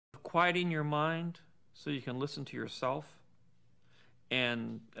quieting your mind so you can listen to yourself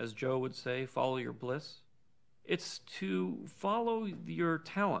and, as Joe would say, follow your bliss. It's to follow your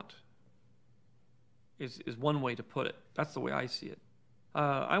talent is one way to put it. That's the way I see it.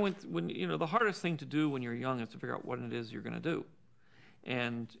 The hardest thing to do when you're young is to figure out what it is you're going to do.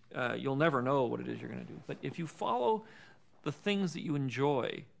 And you'll never know what it is you're going to do. But if you follow the things that you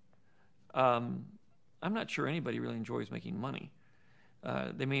enjoy, I'm not sure anybody really enjoys making money.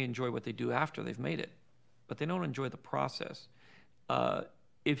 They may enjoy what they do after they've made it, but they don't enjoy the process.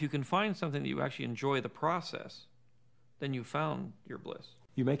 If you can find something that you actually enjoy the process, then you found your bliss.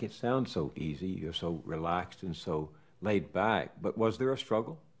 You make it sound so easy. You're so relaxed and so laid back. But was there a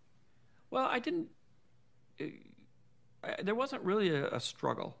struggle? Well, there wasn't really a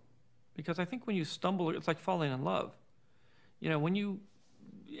struggle, because I think when you stumble, it's like falling in love.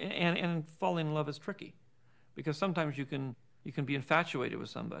 And falling in love is tricky, because sometimes you can be infatuated with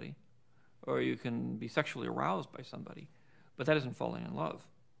somebody, or you can be sexually aroused by somebody, but that isn't falling in love.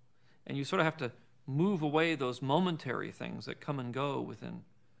 And you sort of have to move away those momentary things that come and go within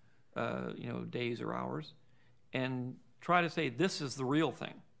days or hours, and try to say, this is the real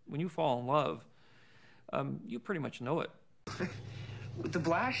thing. When you fall in love, you pretty much know it. With the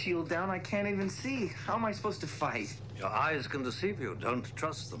blast shield down, I can't even see. How am I supposed to fight? Your eyes can deceive you. Don't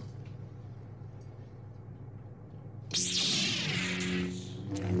trust them.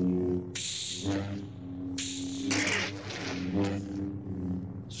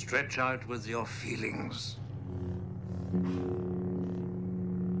 Stretch out with your feelings.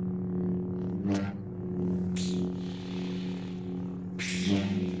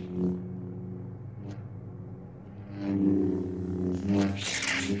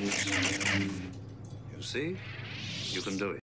 You see? You can do it.